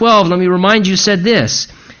 1 verse 12, let me remind you, said this,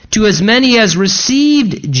 to as many as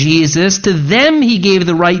received Jesus, to them He gave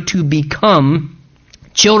the right to become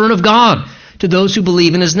children of God, to those who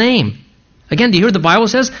believe in his name. Again, do you hear what the Bible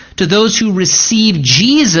says? To those who receive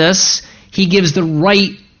Jesus, he gives the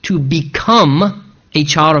right to become a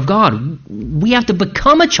child of God. We have to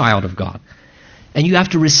become a child of God. And you have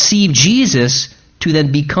to receive Jesus to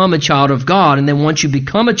then become a child of God. And then once you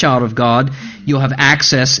become a child of God, you'll have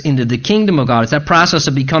access into the kingdom of God. It's that process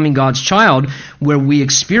of becoming God's child where we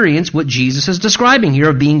experience what Jesus is describing here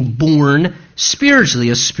of being born spiritually,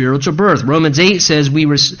 a spiritual birth. Romans 8 says we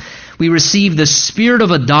receive the spirit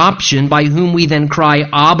of adoption by whom we then cry,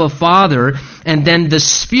 Abba, Father. And then the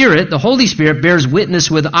Spirit, the Holy Spirit, bears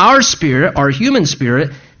witness with our spirit, our human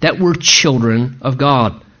spirit, that we're children of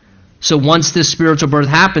God. So once this spiritual birth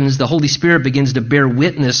happens, the Holy Spirit begins to bear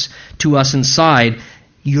witness to us inside.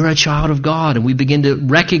 You're a child of God. And we begin to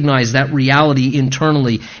recognize that reality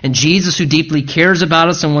internally. And Jesus, who deeply cares about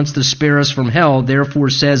us and wants to spare us from hell, therefore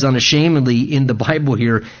says unashamedly in the Bible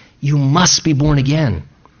here, you must be born again.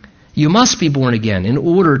 You must be born again in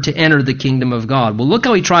order to enter the kingdom of God. Well, look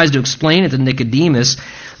how he tries to explain it to Nicodemus,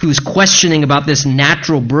 who's questioning about this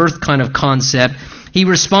natural birth kind of concept. He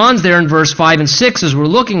responds there in verse 5 and 6 as we're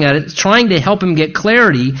looking at it, trying to help him get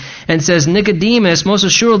clarity, and says, Nicodemus, most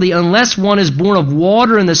assuredly, unless one is born of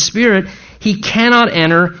water and the Spirit, he cannot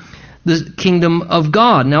enter the kingdom of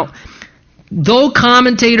God. Now, though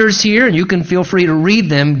commentators here, and you can feel free to read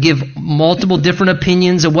them, give multiple different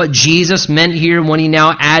opinions of what Jesus meant here when he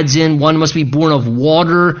now adds in one must be born of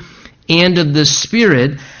water and of the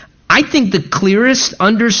Spirit, I think the clearest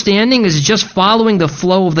understanding is just following the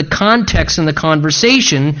flow of the context in the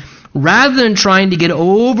conversation rather than trying to get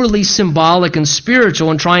overly symbolic and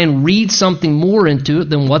spiritual and try and read something more into it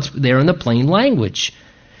than what's there in the plain language.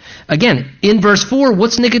 Again, in verse 4,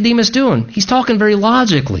 what's Nicodemus doing? He's talking very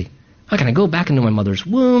logically. How can I go back into my mother's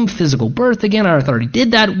womb, physical birth again? I already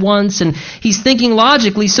did that once. And he's thinking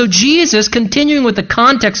logically. So Jesus, continuing with the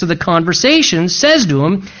context of the conversation, says to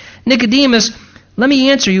him, Nicodemus, let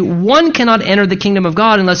me answer you. One cannot enter the kingdom of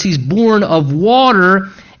God unless he's born of water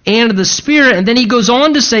and of the Spirit. And then he goes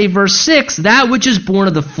on to say, verse 6, that which is born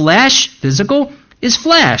of the flesh, physical, is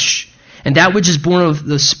flesh. And that which is born of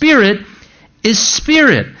the Spirit is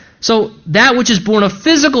spirit. So that which is born of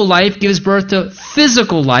physical life gives birth to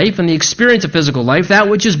physical life and the experience of physical life. That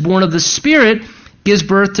which is born of the Spirit gives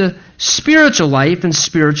birth to spiritual life and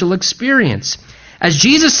spiritual experience. As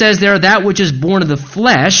Jesus says there, that which is born of the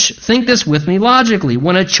flesh, think this with me logically.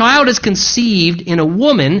 When a child is conceived in a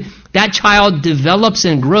woman, that child develops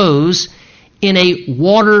and grows in a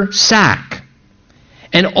water sac.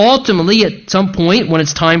 And ultimately, at some point, when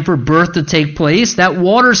it's time for birth to take place, that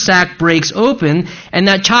water sac breaks open, and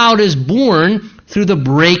that child is born through the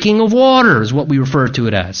breaking of water, is what we refer to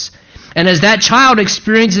it as. And as that child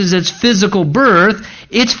experiences its physical birth,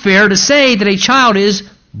 it's fair to say that a child is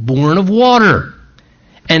born of water.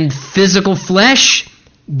 And physical flesh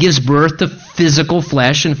gives birth to physical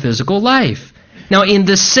flesh and physical life. Now, in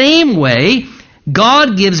the same way,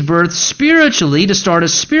 God gives birth spiritually to start a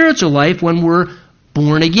spiritual life when we're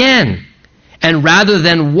born again. And rather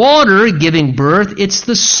than water giving birth, it's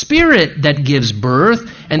the Spirit that gives birth,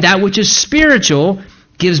 and that which is spiritual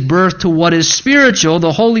gives birth to what is spiritual.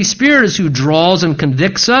 The Holy Spirit is who draws and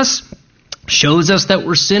convicts us, shows us that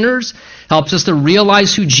we're sinners, helps us to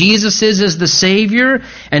realize who Jesus is as the Savior,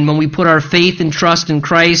 and when we put our faith and trust in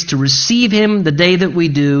Christ to receive Him the day that we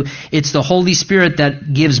do, it's the Holy Spirit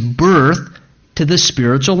that gives birth to the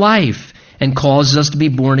spiritual life and causes us to be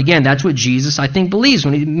born again. That's what Jesus, I think, believes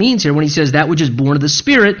when he means here when he says that which is born of the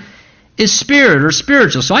Spirit is spirit or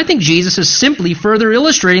spiritual. So I think Jesus is simply further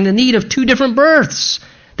illustrating the need of two different births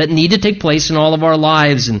that need to take place in all of our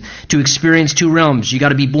lives and to experience two realms. You got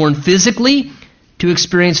to be born physically to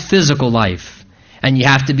experience physical life. And you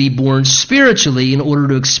have to be born spiritually in order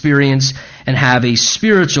to experience and have a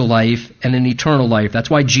spiritual life and an eternal life. That's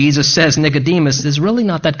why Jesus says, Nicodemus, it's really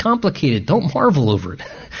not that complicated. Don't marvel over it.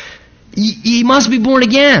 You must be born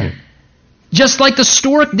again. Just like the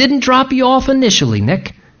stork didn't drop you off initially,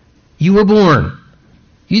 Nick. You were born.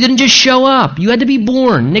 You didn't just show up. You had to be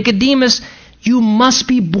born. Nicodemus, you must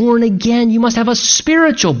be born again. You must have a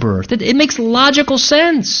spiritual birth. It makes logical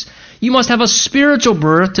sense. You must have a spiritual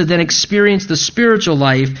birth to then experience the spiritual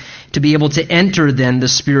life, to be able to enter then the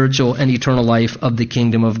spiritual and eternal life of the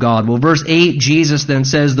kingdom of God. Well, verse 8, Jesus then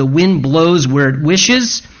says, the wind blows where it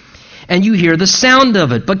wishes, and you hear the sound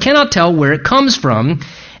of it, but cannot tell where it comes from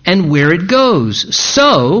and where it goes.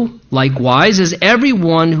 So, likewise, is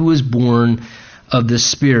everyone who is born of the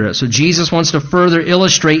Spirit. So Jesus wants to further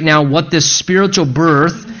illustrate now what this spiritual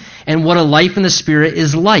birth and what a life in the Spirit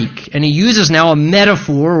is like. And he uses now a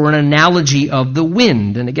metaphor or an analogy of the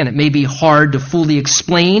wind. And again, it may be hard to fully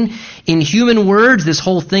explain in human words this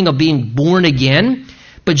whole thing of being born again.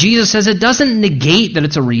 But Jesus says it doesn't negate that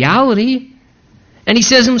it's a reality. And he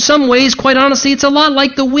says in some ways, quite honestly, it's a lot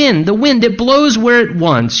like the wind. The wind, it blows where it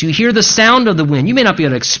wants. You hear the sound of the wind. You may not be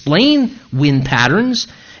able to explain wind patterns.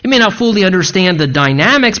 You may not fully understand the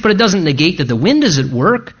dynamics, but it doesn't negate that the wind is at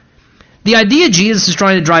work. The idea Jesus is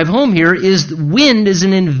trying to drive home here is wind is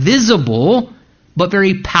an invisible but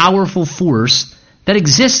very powerful force that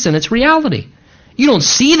exists in its reality. You don't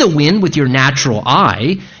see the wind with your natural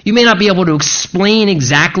eye. You may not be able to explain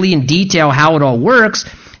exactly in detail how it all works,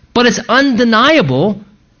 but it's undeniable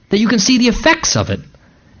that you can see the effects of it.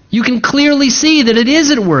 You can clearly see that it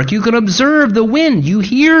is at work. You can observe the wind. You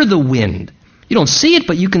hear the wind. You don't see it,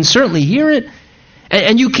 but you can certainly hear it.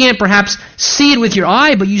 And you can't perhaps see it with your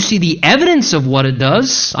eye, but you see the evidence of what it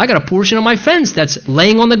does. I got a portion of my fence that's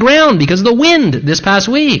laying on the ground because of the wind this past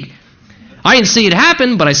week. I didn't see it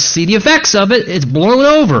happen, but I see the effects of it. It's blown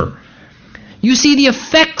over. You see the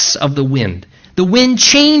effects of the wind. The wind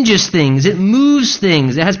changes things. It moves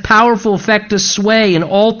things. It has powerful effect to sway and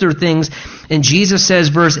alter things. And Jesus says,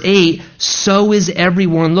 verse 8, so is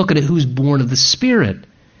everyone, look at it, who's born of the Spirit.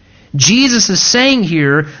 Jesus is saying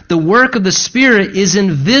here, the work of the Spirit is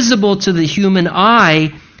invisible to the human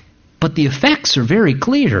eye, but the effects are very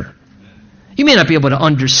clear. You may not be able to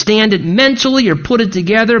understand it mentally or put it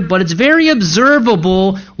together, but it's very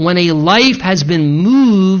observable when a life has been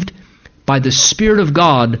moved by the Spirit of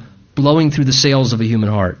God blowing through the sails of a human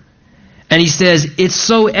heart. And he says, it's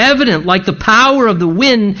so evident, like the power of the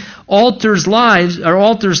wind alters lives, or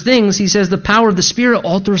alters things, he says the power of the Spirit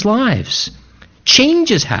alters lives.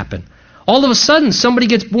 Changes happen. All of a sudden, somebody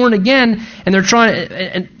gets born again, and they're trying to,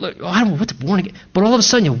 and I don't know what's born again, but all of a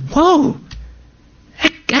sudden, whoa,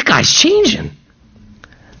 that guy's changing.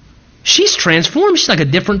 She's transformed. She's like a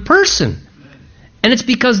different person. And it's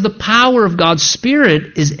because the power of God's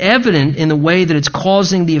Spirit is evident in the way that it's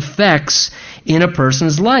causing the effects in a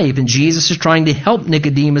person's life. And Jesus is trying to help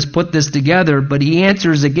Nicodemus put this together, but he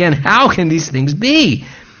answers again, how can these things be?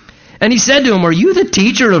 And he said to him, are you the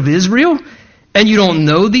teacher of Israel? And you don't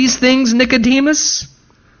know these things, Nicodemus?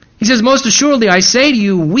 He says, most assuredly, I say to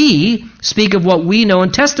you, we speak of what we know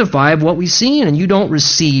and testify of what we've seen, and you don't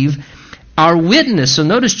receive our witness. So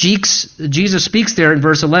notice Jesus speaks there in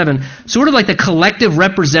verse 11, sort of like the collective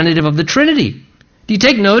representative of the Trinity. Do you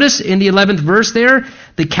take notice in the 11th verse there,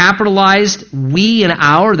 the capitalized we and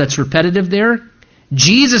our, that's repetitive there?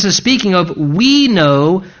 Jesus is speaking of, we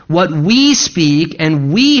know what we speak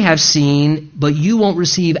and we have seen, but you won't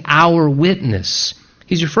receive our witness.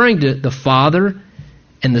 He's referring to the Father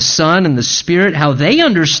and the Son and the Spirit, how they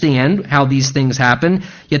understand how these things happen.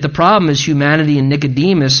 Yet the problem is humanity and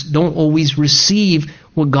Nicodemus don't always receive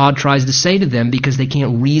what God tries to say to them because they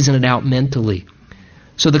can't reason it out mentally.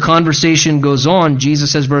 So the conversation goes on.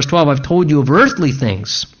 Jesus says, verse 12, I've told you of earthly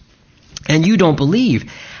things, and you don't believe.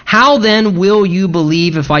 How then will you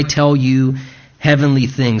believe if I tell you heavenly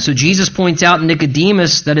things? So Jesus points out to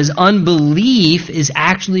Nicodemus that his unbelief is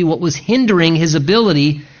actually what was hindering his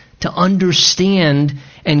ability to understand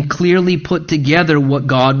and clearly put together what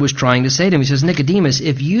God was trying to say to him. He says, Nicodemus,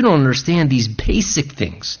 if you don't understand these basic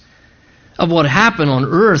things of what happened on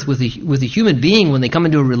earth with a human being when they come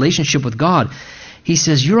into a relationship with God, he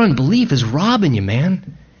says, your unbelief is robbing you,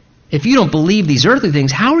 man. If you don't believe these earthly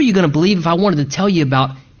things, how are you going to believe if I wanted to tell you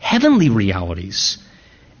about heavenly realities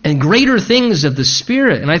and greater things of the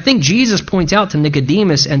Spirit? And I think Jesus points out to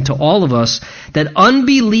Nicodemus and to all of us that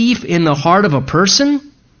unbelief in the heart of a person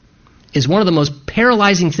is one of the most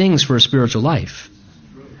paralyzing things for a spiritual life.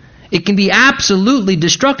 It can be absolutely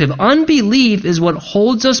destructive. Unbelief is what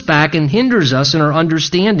holds us back and hinders us in our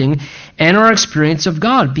understanding and our experience of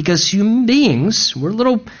God. Because human beings, we're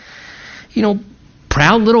little,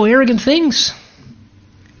 proud little arrogant things.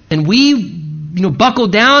 And we, buckle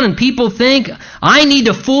down and people think, I need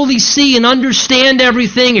to fully see and understand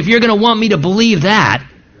everything if you're going to want me to believe that.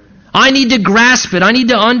 I need to grasp it. I need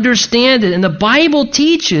to understand it. And the Bible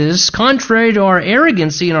teaches, contrary to our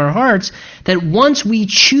arrogancy in our hearts, that once we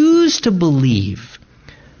choose to believe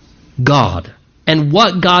God and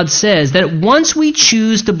what God says, that once we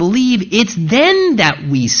choose to believe, it's then that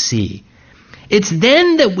we see. It's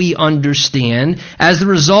then that we understand as the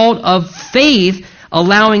result of faith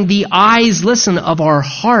allowing the eyes, of our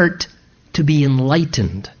heart to be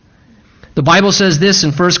enlightened. The Bible says this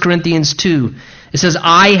in 1 Corinthians 2. It says,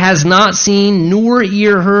 eye has not seen, nor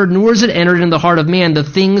ear heard, nor has it entered in the heart of man the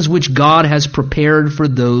things which God has prepared for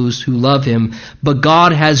those who love him. But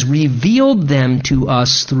God has revealed them to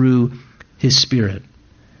us through his Spirit.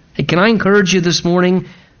 Hey, can I encourage you this morning?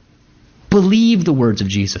 Believe the words of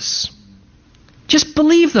Jesus. Just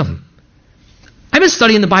believe them. I've been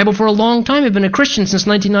studying the Bible for a long time. I've been a Christian since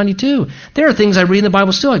 1992. There are things I read in the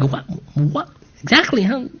Bible still. I go, what? Exactly?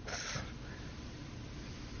 How?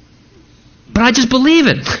 But I just believe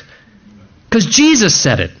it. Because Jesus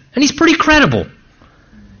said it. And he's pretty credible.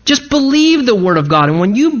 Just believe the Word of God. And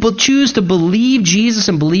when you choose to believe Jesus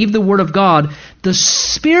and believe the Word of God, the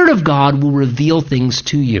Spirit of God will reveal things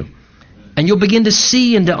to you. And you'll begin to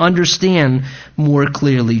see and to understand more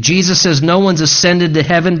clearly. Jesus says no one's ascended to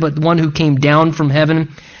heaven but one who came down from heaven.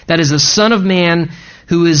 That is the Son of Man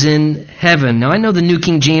who is in heaven. Now I know the New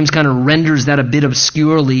King James kind of renders that a bit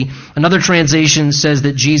obscurely. Another translation says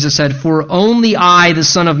that Jesus said, "For only I, the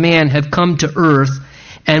Son of Man, have come to earth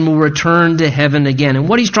and will return to heaven again." And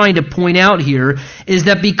what he's trying to point out here is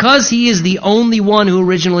that because he is the only one who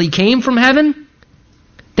originally came from heaven,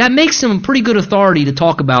 that makes him a pretty good authority to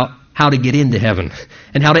talk about how to get into heaven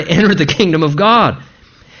and how to enter the kingdom of God.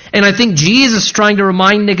 And I think Jesus is trying to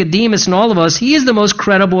remind Nicodemus and all of us, he is the most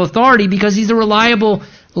credible authority because he's a reliable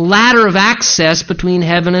ladder of access between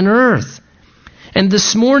heaven and earth. And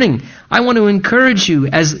this morning, I want to encourage you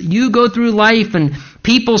as you go through life and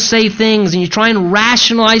people say things and you try and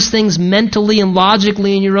rationalize things mentally and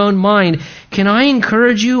logically in your own mind, can I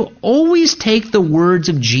encourage you, always take the words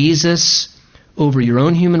of Jesus over your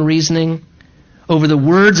own human reasoning, over the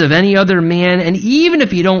words of any other man, and even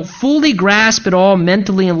if you don't fully grasp it all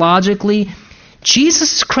mentally and logically,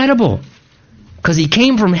 Jesus is credible because he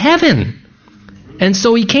came from heaven. And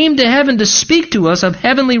so he came to heaven to speak to us of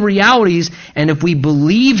heavenly realities, and if we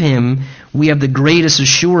believe him, we have the greatest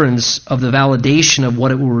assurance of the validation of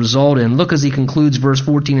what it will result in. Look as he concludes verse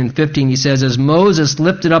 14 and 15. He says, "As Moses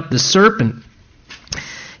lifted up the serpent,"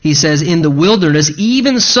 he says, "in the wilderness,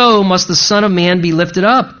 even so must the Son of Man be lifted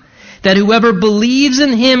up, that whoever believes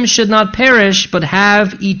in him should not perish, but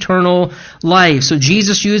have eternal life." So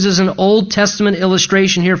Jesus uses an Old Testament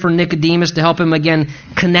illustration here for Nicodemus to help him again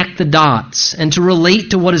connect the dots and to relate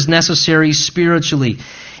to what is necessary spiritually.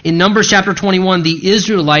 In Numbers chapter 21, the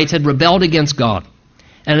Israelites had rebelled against God.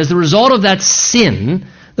 And as a result of that sin,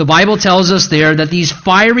 the Bible tells us there that these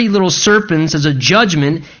fiery little serpents, as a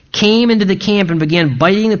judgment, came into the camp and began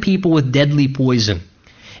biting the people with deadly poison.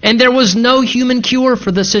 And there was no human cure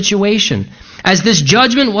for the situation. As this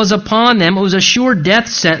judgment was upon them, it was a sure death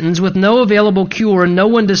sentence with no available cure and no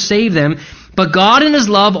one to save them. But God in his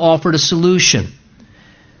love offered a solution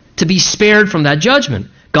to be spared from that judgment.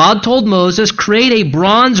 God told Moses, create a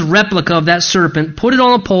bronze replica of that serpent, put it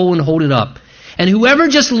on a pole and hold it up. And whoever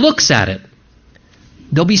just looks at it,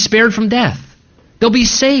 they'll be spared from death. They'll be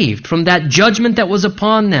saved from that judgment that was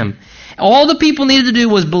upon them. All the people needed to do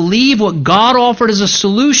was believe what God offered as a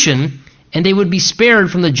solution, and they would be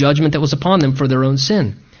spared from the judgment that was upon them for their own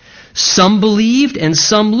sin. Some believed and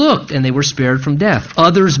some looked, and they were spared from death.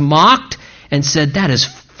 Others mocked and said, that is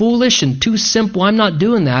foolish and too simple, I'm not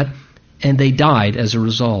doing that, and they died as a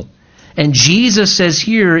result. And Jesus says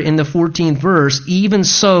here in the 14th verse, even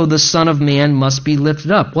so the Son of Man must be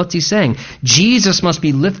lifted up. What's he saying? Jesus must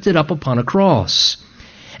be lifted up upon a cross.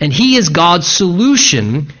 And he is God's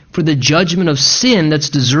solution for the judgment of sin that's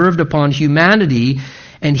deserved upon humanity,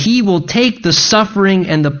 and he will take the suffering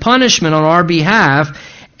and the punishment on our behalf,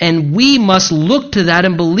 and we must look to that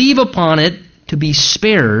and believe upon it to be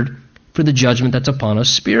spared for the judgment that's upon us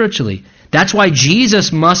spiritually. That's why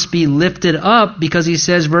Jesus must be lifted up, because he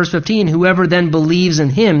says, verse 15, whoever then believes in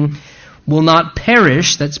him will not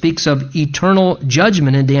perish, that speaks of eternal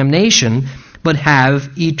judgment and damnation, but have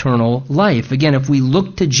eternal life. Again, if we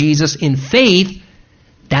look to Jesus in faith,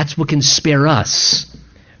 that's what can spare us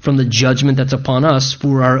from the judgment that's upon us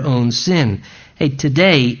for our own sin. Hey,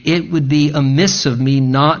 today, it would be amiss of me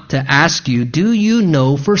not to ask you, do you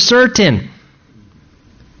know for certain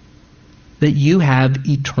that you have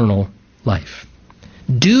eternal life?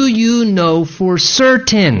 Do you know for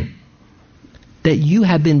certain that you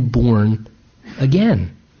have been born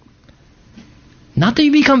again? Not that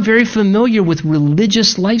you become very familiar with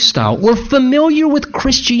religious lifestyle or familiar with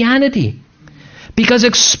Christianity. Because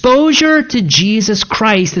exposure to Jesus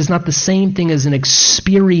Christ is not the same thing as an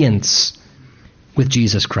experience with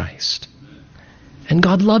Jesus Christ. And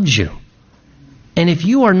God loves you. And if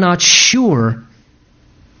you are not sure,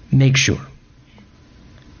 make sure.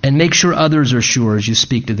 And make sure others are sure as you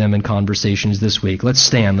speak to them in conversations this week. Let's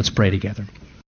stand. Let's pray together.